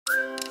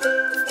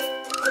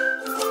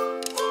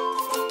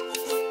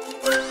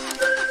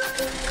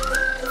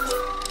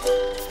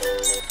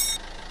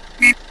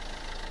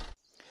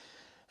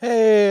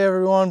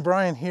everyone,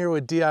 Brian here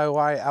with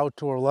DIY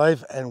Outdoor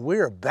Life, and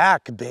we're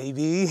back,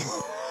 baby.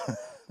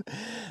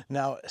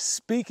 Now,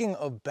 speaking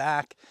of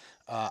back,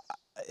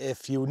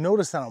 if you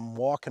notice that I'm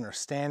walking or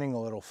standing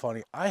a little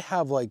funny, I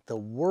have like the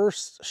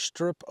worst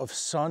strip of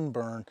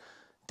sunburn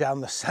down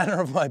the center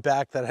of my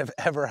back that I've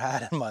ever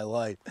had in my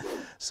life.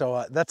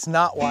 So that's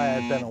not why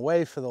I've been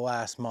away for the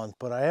last month,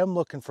 but I am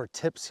looking for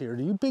tips here.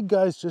 Do you big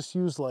guys just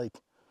use like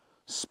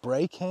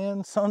spray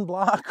can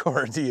sunblock,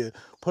 or do you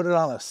put it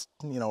on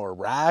a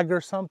rag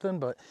or something?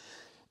 But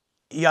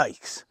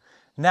yikes.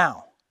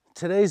 Now,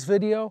 today's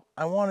video,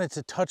 I wanted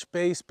to touch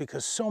base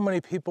because so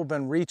many people have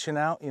been reaching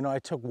out. You know, I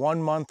took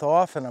 1 month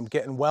off and I'm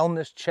getting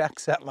wellness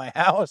checks at my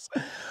house.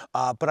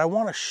 But I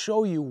want to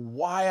show you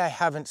why I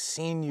haven't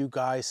seen you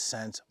guys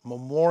since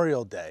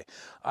Memorial Day.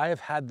 I have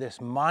had this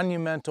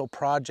monumental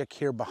project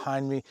here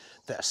behind me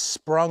that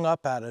sprung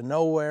up out of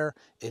nowhere.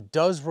 It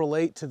does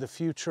relate to the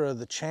future of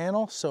the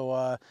channel.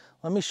 So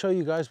let me show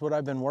you guys what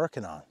I've been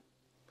working on.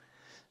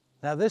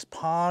 Now this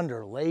pond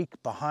or lake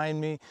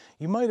behind me,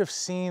 you might have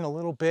seen a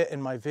little bit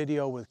in my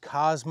video with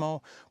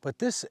Cosmo, but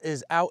this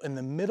is out in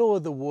the middle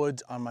of the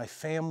woods on my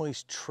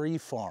family's tree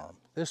farm.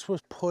 This was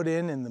put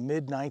in the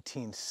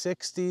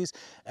mid-1960s,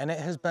 and it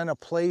has been a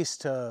place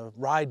to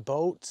ride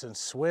boats and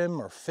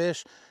swim or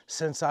fish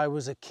since I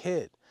was a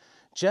kid.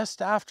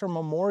 Just after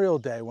Memorial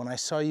Day, when I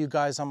saw you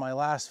guys on my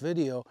last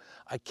video,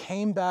 I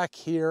came back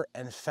here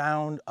and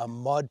found a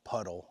mud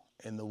puddle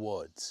in the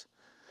woods.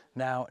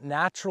 Now,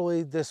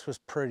 naturally, this was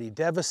pretty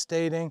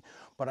devastating,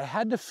 but I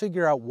had to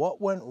figure out what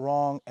went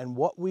wrong and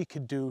what we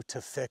could do to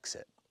fix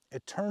it.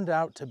 It turned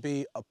out to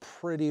be a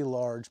pretty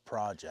large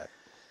project.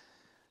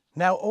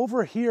 Now,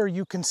 over here,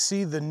 you can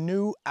see the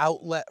new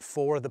outlet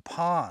for the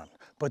pond,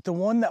 but the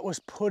one that was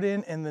put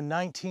in the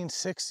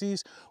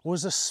 1960s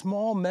was a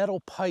small metal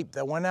pipe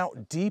that went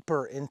out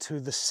deeper into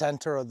the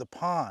center of the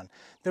pond.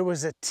 There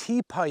was a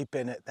T-pipe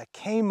in it that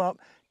came up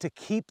to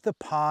keep the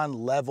pond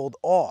leveled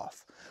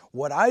off.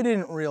 What I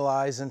didn't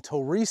realize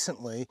until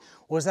recently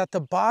was at the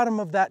bottom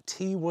of that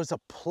T was a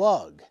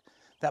plug.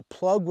 That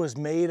plug was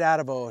made out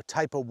of a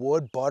type of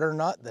wood,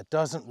 butternut, that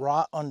doesn't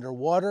rot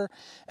underwater,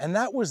 and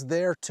that was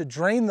there to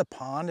drain the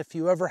pond if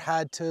you ever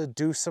had to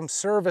do some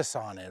service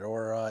on it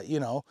or,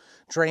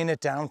 drain it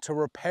down to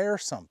repair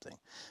something.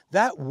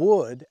 That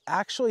wood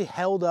actually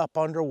held up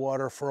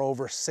underwater for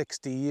over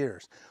 60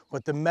 years,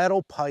 but the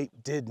metal pipe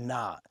did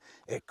not.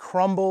 It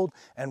crumbled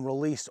and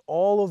released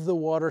all of the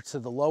water to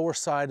the lower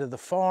side of the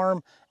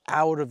farm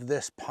out of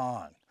this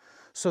pond.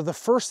 So the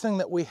first thing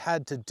that we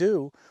had to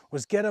do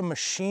was get a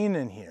machine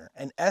in here,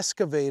 an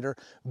excavator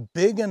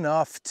big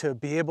enough to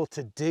be able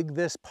to dig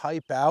this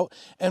pipe out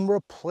and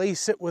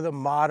replace it with a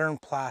modern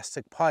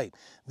plastic pipe.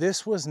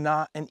 This was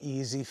not an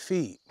easy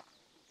feat.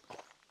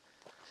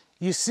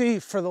 You see,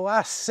 for the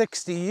last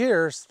 60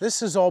 years, this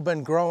has all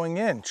been growing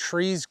in,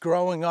 trees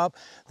growing up.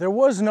 There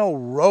was no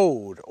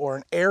road or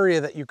an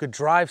area that you could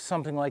drive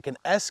something like an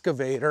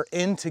excavator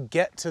in to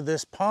get to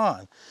this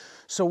pond.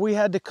 So we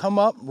had to come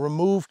up,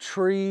 remove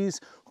trees,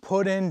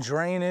 put in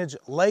drainage,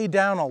 lay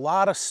down a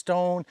lot of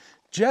stone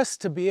just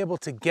to be able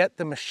to get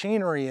the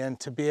machinery in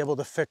to be able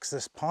to fix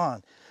this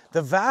pond.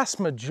 The vast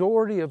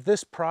majority of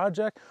this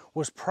project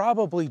was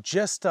probably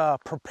just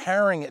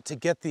preparing it to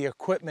get the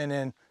equipment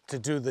in to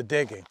do the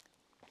digging.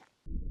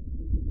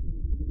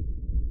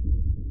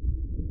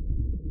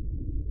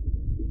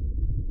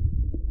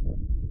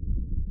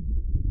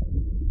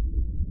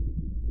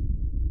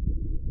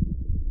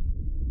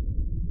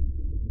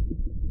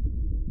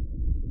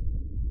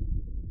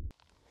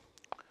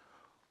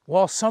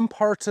 While some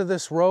parts of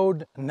this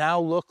road now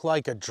look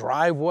like a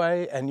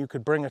driveway and you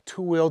could bring a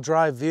two-wheel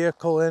drive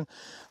vehicle in,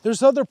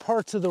 there's other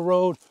parts of the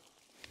road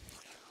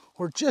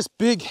where just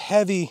big,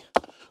 heavy,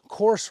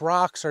 coarse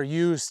rocks are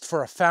used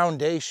for a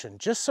foundation,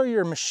 just so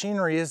your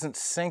machinery isn't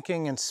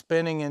sinking and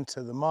spinning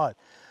into the mud.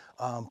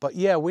 But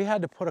yeah, we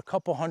had to put a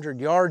couple 100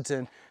 yards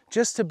in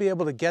just to be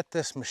able to get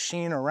this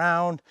machine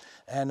around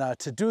and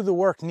to do the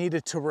work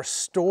needed to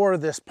restore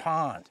this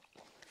pond.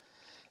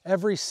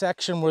 Every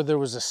section where there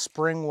was a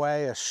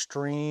springway, a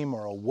stream,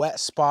 or a wet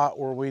spot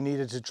where we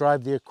needed to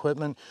drive the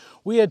equipment,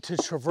 we had to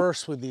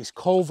traverse with these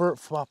culvert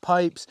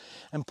pipes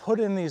and put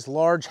in these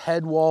large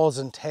head walls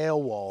and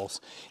tail walls.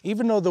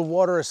 Even though the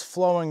water is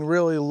flowing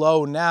really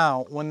low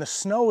now, when the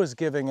snow is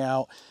giving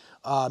out,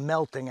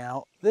 melting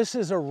out, this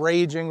is a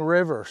raging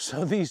river.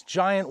 So these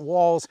giant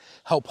walls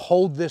help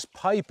hold this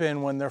pipe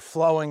in when they're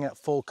flowing at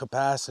full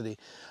capacity.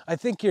 I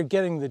think you're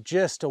getting the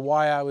gist of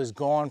why I was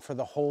gone for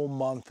the whole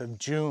month of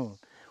June.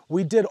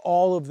 We did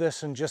all of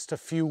this in just a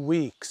few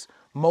weeks.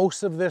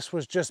 Most of this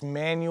was just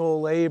manual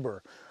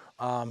labor,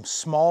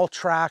 small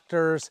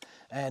tractors,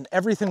 and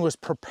everything was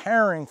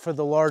preparing for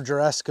the larger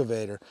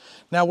excavator.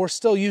 Now we're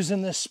still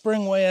using this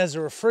springway as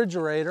a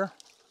refrigerator,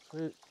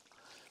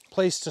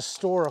 place to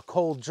store a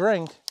cold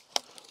drink,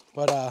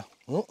 but I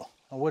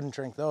wouldn't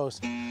drink those.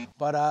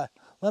 But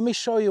let me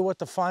show you what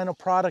the final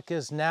product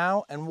is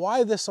now and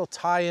why this will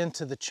tie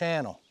into the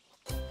channel.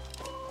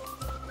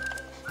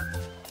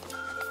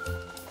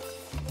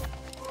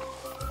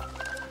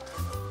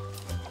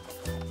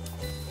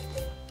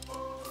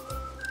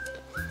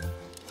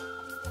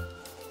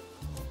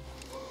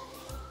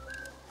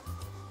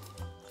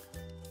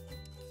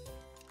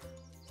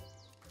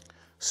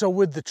 So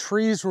with the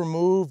trees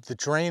removed, the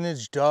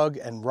drainage dug,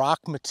 and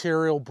rock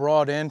material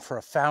brought in for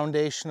a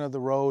foundation of the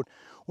road,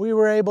 we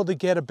were able to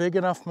get a big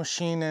enough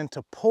machine in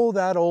to pull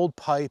that old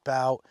pipe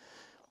out,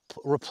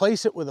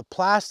 replace it with a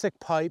plastic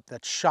pipe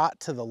that's shot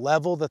to the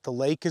level that the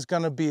lake is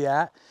going to be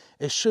at.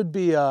 It should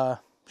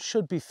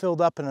be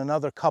filled up in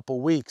another couple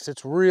weeks.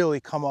 It's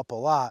really come up a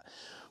lot.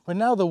 But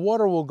now the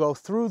water will go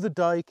through the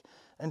dike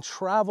and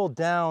travel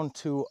down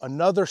to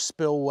another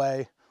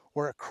spillway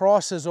where it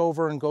crosses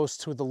over and goes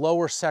to the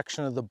lower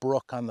section of the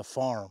brook on the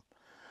farm.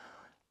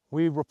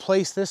 We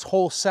replaced this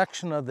whole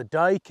section of the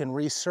dike and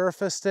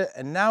resurfaced it,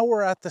 and now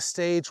we're at the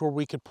stage where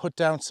we could put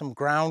down some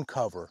ground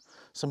cover,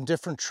 some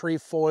different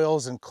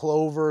trefoils and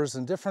clovers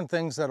and different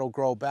things that'll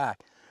grow back.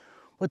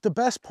 But the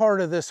best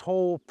part of this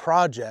whole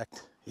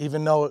project,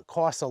 even though it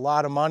cost a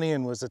lot of money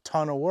and was a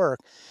ton of work,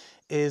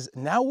 is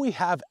now we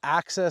have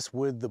access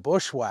with the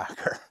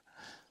Bushwhacker.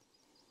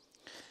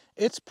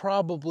 It's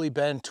probably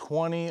been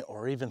 20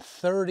 or even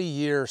 30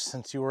 years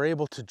since you were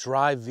able to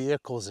drive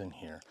vehicles in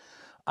here.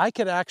 I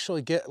could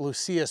actually get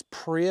Lucia's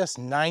Prius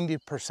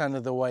 90%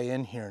 of the way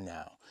in here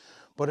now.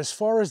 But as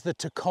far as the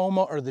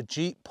Tacoma or the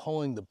Jeep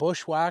pulling the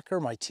Bushwhacker,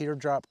 my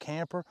Teardrop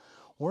camper,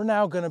 we're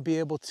now going to be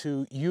able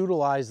to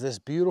utilize this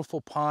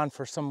beautiful pond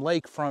for some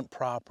lakefront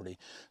property.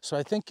 So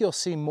I think you'll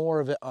see more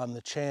of it on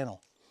the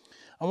channel.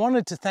 I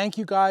wanted to thank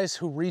you guys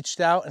who reached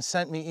out and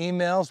sent me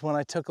emails when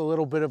I took a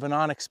little bit of an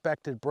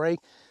unexpected break.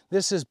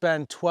 This has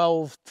been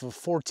 12 to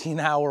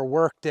 14-hour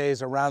work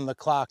days around the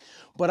clock,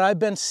 but I've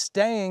been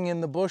staying in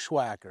the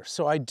Bushwhacker.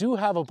 So I do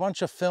have a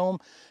bunch of film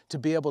to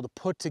be able to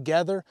put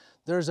together.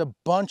 There's a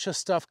bunch of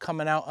stuff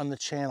coming out on the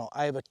channel.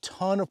 I have a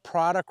ton of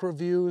product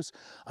reviews.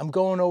 I'm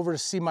going over to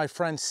see my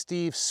friend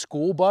Steve's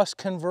school bus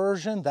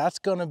conversion. That's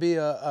gonna be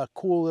a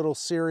cool little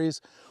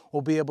series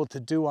we'll be able to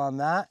do on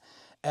that.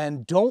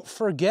 And don't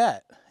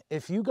forget,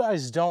 if you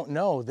guys don't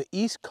know, the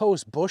East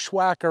Coast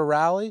Bushwhacker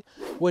Rally,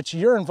 which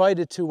you're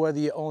invited to whether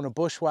you own a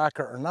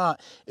Bushwhacker or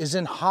not, is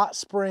in Hot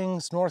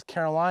Springs, North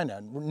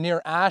Carolina,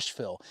 near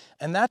Asheville.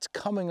 And that's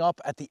coming up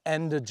at the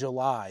end of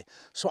July.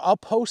 So I'll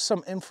post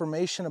some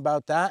information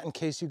about that in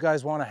case you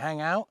guys want to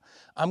hang out.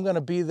 I'm going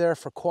to be there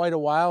for quite a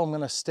while. I'm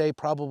going to stay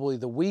probably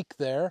the week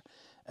there.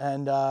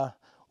 And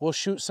we'll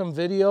shoot some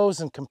videos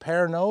and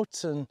compare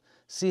notes and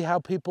see how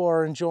people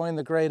are enjoying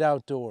the great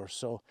outdoors.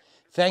 So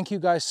thank you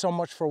guys so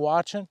much for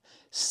watching.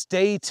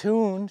 Stay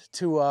tuned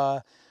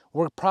to,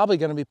 we're probably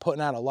going to be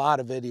putting out a lot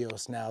of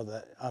videos now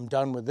that I'm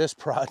done with this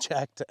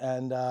project.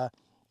 And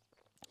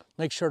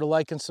make sure to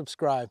like and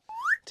subscribe.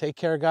 Take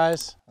care,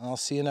 guys, and I'll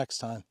see you next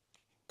time.